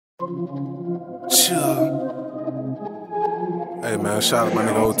Chill. Hey man, shout out my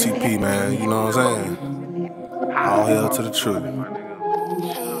nigga OTP, man. You know what I'm saying? All hail to the truth.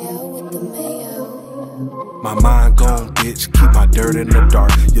 My mind gone, bitch, keep my dirt in the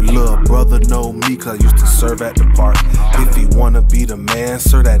dark. Your little brother know me, cause I used to serve at the park. If he wanna be the man,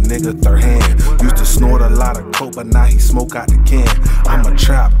 sir, that nigga third hand. Used to snort a lot of coke, but now he smoke out the can. I'm a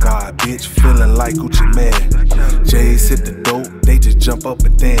trap guy, bitch, feeling like Gucci Man. J's hit the dope, they just jump up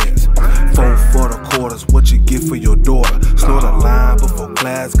and dance. 4 for the quarters, what you get for your daughter? Snort a line before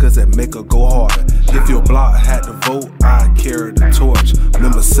class, cause that make her go harder. If your block had to vote, I'd carry the torch.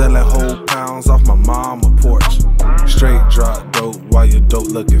 Remember selling whole pounds off my mama porch. Straight drop dope while your dope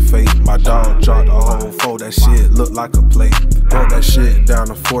looking fake. My dog dropped a whole 4, that shit look like a plate. Broke that shit down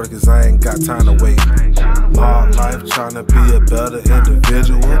to 40 cause I ain't got time to wait. Hard life tryna be a better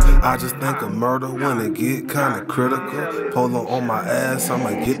individual. I just think of murder when it get kinda critical. Polo on my ass,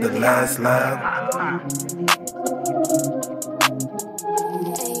 I'ma get the last laugh.